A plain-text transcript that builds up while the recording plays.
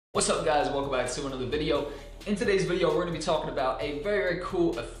What's up guys, welcome back to another video. In today's video, we're going to be talking about a very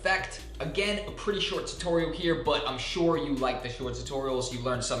cool effect. Again, a pretty short tutorial here, but I'm sure you like the short tutorials, you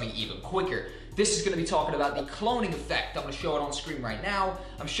learn something even quicker. This is going to be talking about the cloning effect. I'm going to show it on screen right now.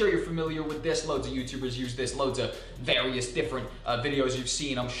 I'm sure you're familiar with this. Loads of YouTubers use this. Loads of various different videos you've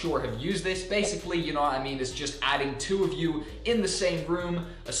seen, I'm sure, have used this. Basically, you know what I mean, it's just adding two of you in the same room.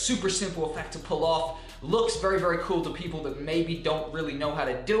 A super simple effect to pull off. Looks very cool to people that maybe don't really know how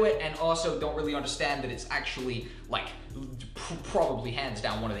to do it and also don't really understand that it's actually like probably hands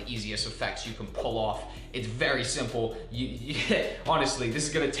down one of the easiest effects you can pull off. It's very simple. Honestly, this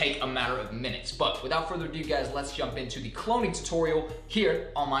is gonna take a matter of minutes. But without further ado, guys, let's jump into the cloning tutorial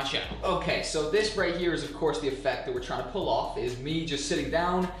here on my channel. Okay, so this right here is of course the effect that we're trying to pull off, is me just sitting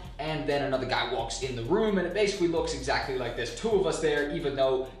down and then another guy walks in the room, and it basically looks exactly like this. Two of us there, even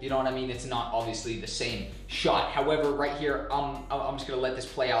though, you know what I mean, it's not obviously the same shot. However, right here, I'm just gonna let this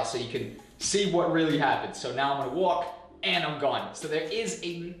play out so you can see what really happens. So now I'm gonna walk and I'm gone. So there is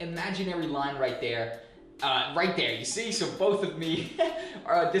an imaginary line right there, you see? So both of me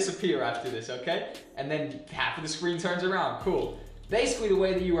disappear after this, okay? And then half of the screen turns around, cool. Basically, the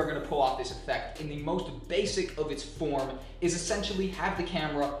way that you are gonna pull off this effect in the most basic of its form is essentially have the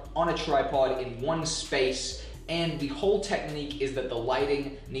camera on a tripod in one space, and the whole technique is that the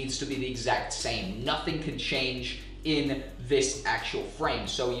lighting needs to be the exact same. Nothing can change in this actual frame.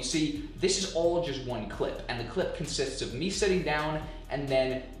 So you see, this is all just one clip, and the clip consists of me sitting down and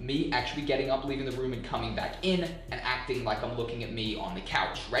then me actually getting up, leaving the room and coming back in and acting like I'm looking at me on the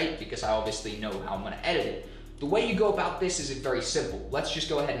couch, right? Because I obviously know how I'm gonna edit it. The way you go about this is very simple. Let's just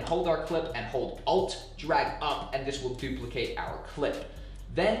go ahead and hold our clip and hold Alt, drag up, and this will duplicate our clip.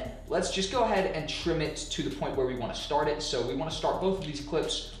 Then let's just go ahead and trim it to the point where we want to start it. So we want to start both of these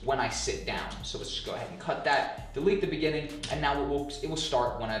clips when I sit down. So let's just go ahead and cut that, delete the beginning, and now it will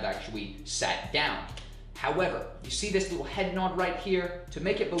start when I've actually sat down. However, you see this little head nod right here? To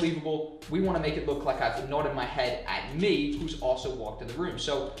make it believable, we want to make it look like I've nodded my head at me, who's also walked in the room.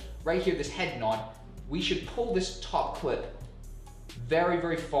 So right here, this head nod, we should pull this top clip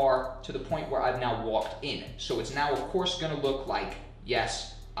very far to the point where I've now walked in. So it's now, of course, going to look like,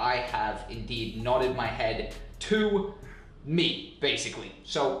 yes, I have indeed nodded my head to me, basically.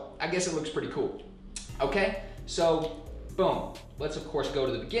 So I guess it looks pretty cool. Okay, so boom. Let's of course go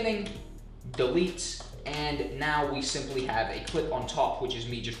to the beginning, delete, and now we simply have a clip on top, which is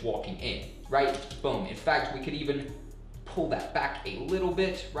me just walking in, right? Boom. In fact, we could even pull that back a little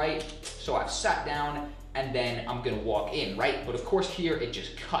bit, right? So I've sat down and then I'm gonna walk in, right? But of course here it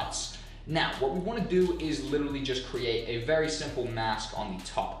just cuts. Now, what we want to do is literally just create a very simple mask on the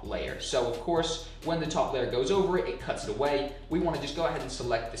top layer. So of course, when the top layer goes over it, it cuts it away. We want to just go ahead and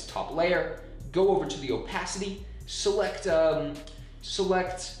select this top layer, go over to the opacity, select,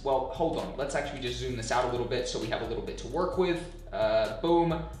 well, hold on. Let's actually just zoom this out a little bit so we have a little bit to work with.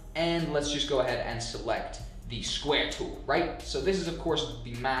 Boom. And let's just go ahead and select the square tool, right? So this is of course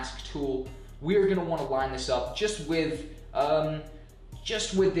the mask tool. We're going to want to line this up just with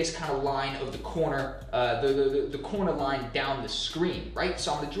this kind of line of the corner, the corner line down the screen, right?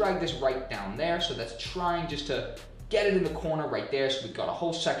 So I'm gonna drag this right down there. So that's trying just to get it in the corner right there. So we've got a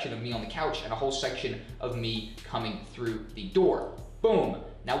whole section of me on the couch and a whole section of me coming through the door. Boom.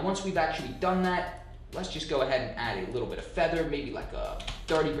 Now, once we've actually done that, let's just go ahead and add a little bit of feather, maybe like a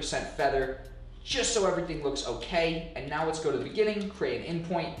 30% feather, just so everything looks okay. And now let's go to the beginning, create an in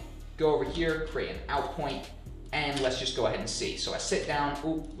point, go over here, create an out point, and let's just go ahead and see. So I sit down,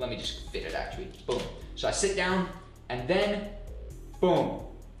 ooh, let me just fit it actually, boom. So I sit down and then, boom,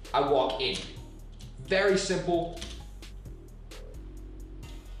 I walk in. Very simple.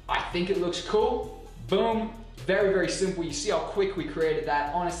 I think it looks cool, boom. Very simple. You see how quick we created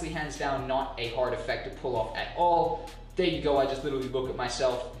that. Honestly, hands down, not a hard effect to pull off at all. There you go, I just literally look at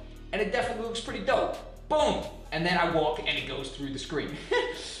myself and it definitely looks pretty dope. Boom! And then I walk and it goes through the screen.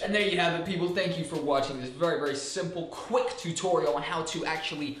 And there you have it, people. Thank you for watching this very simple, quick tutorial on how to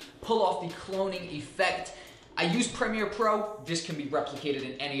actually pull off the cloning effect. I use Premiere Pro. This can be replicated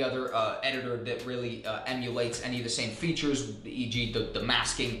in any other editor that really emulates any of the same features, e.g. the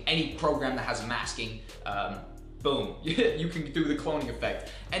masking, any program that has masking. Boom, you can do the cloning effect.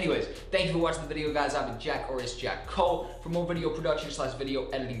 Anyways, thank you for watching the video, guys. I've been Jack, or ItsJackCole. For more video production / video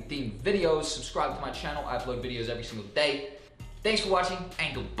editing themed videos, subscribe to my channel. I upload videos every single day. Thanks for watching,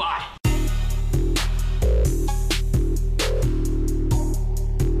 and goodbye.